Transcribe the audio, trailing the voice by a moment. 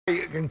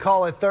You can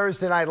call it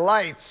Thursday Night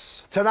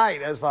Lights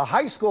tonight as the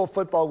high school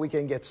football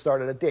weekend gets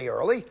started a day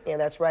early. Yeah,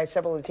 that's right.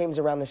 Several of the teams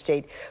around the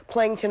state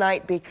playing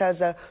tonight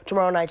because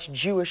tomorrow night's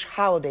Jewish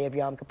holiday of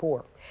Yom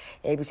Kippur.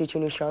 ABC 2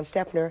 News' Sean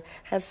Stepner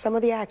has some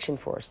of the action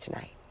for us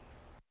tonight.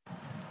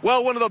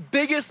 Well, one of the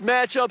biggest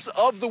matchups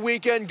of the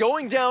weekend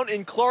going down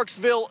in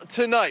Clarksville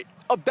tonight.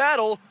 A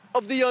battle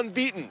of the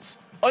unbeatens.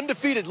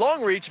 Undefeated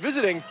Longreach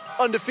visiting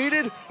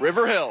undefeated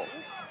River Hill.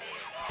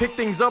 Pick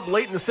things up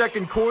late in the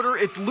second quarter.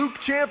 It's Luke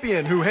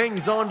Champion who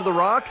hangs on to the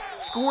rock,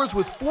 scores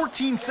with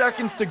 14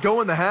 seconds to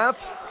go in the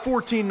half,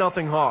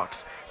 14-0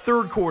 Hawks.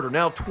 Third quarter,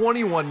 now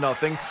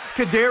 21-0.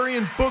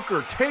 Kadarian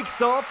Booker takes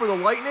off for the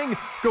Lightning,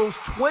 goes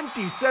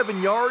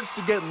 27 yards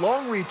to get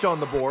Longreach on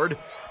the board,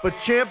 but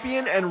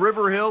Champion and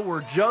River Hill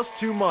were just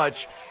too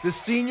much. The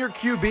senior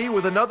QB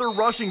with another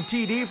rushing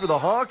TD for the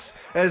Hawks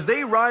as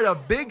they ride a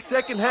big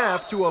second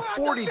half to a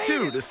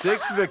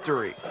 42-6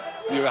 victory.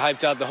 We were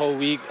hyped up the whole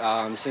week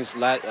since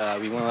we won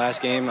the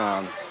last game.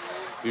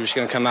 We were just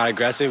going to come out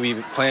aggressive. We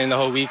planned the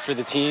whole week for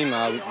the team.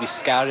 We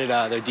scouted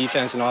their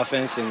defense and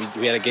offense, and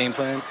we had a game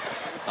plan.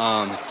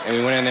 And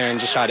we went in there and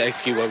just tried to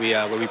execute what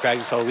we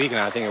practiced the whole week,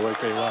 and I think it worked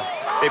pretty well.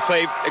 They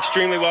played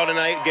extremely well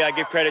tonight. I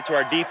give credit to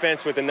our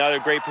defense with another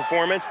great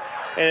performance,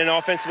 and then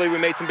offensively we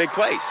made some big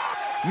plays.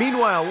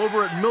 Meanwhile,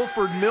 over at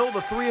Milford Mill,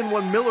 the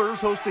 3-1 Millers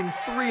hosting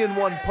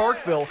 3-1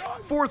 Parkville.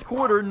 Fourth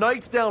quarter,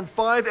 Knights down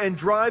 5 and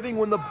driving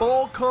when the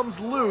ball comes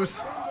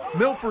loose.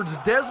 Milford's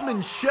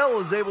Desmond Shell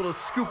is able to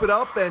scoop it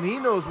up, and he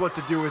knows what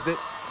to do with it.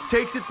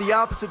 Takes it the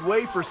opposite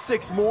way for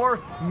 6 more.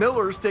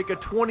 Millers take a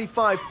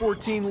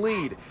 25-14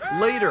 lead.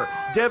 Later,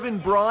 Devin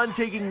Braun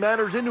taking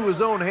matters into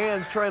his own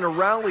hands, trying to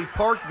rally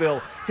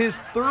Parkville. His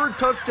third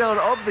touchdown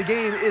of the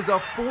game is a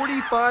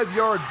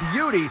 45-yard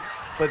beauty,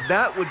 but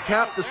that would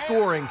cap the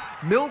scoring.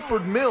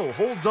 Milford Mill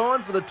holds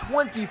on for the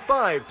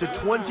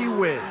 25-20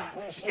 win.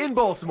 In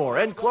Baltimore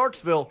and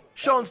Clarksville,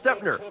 Sean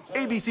Stepner,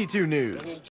 ABC 2 News.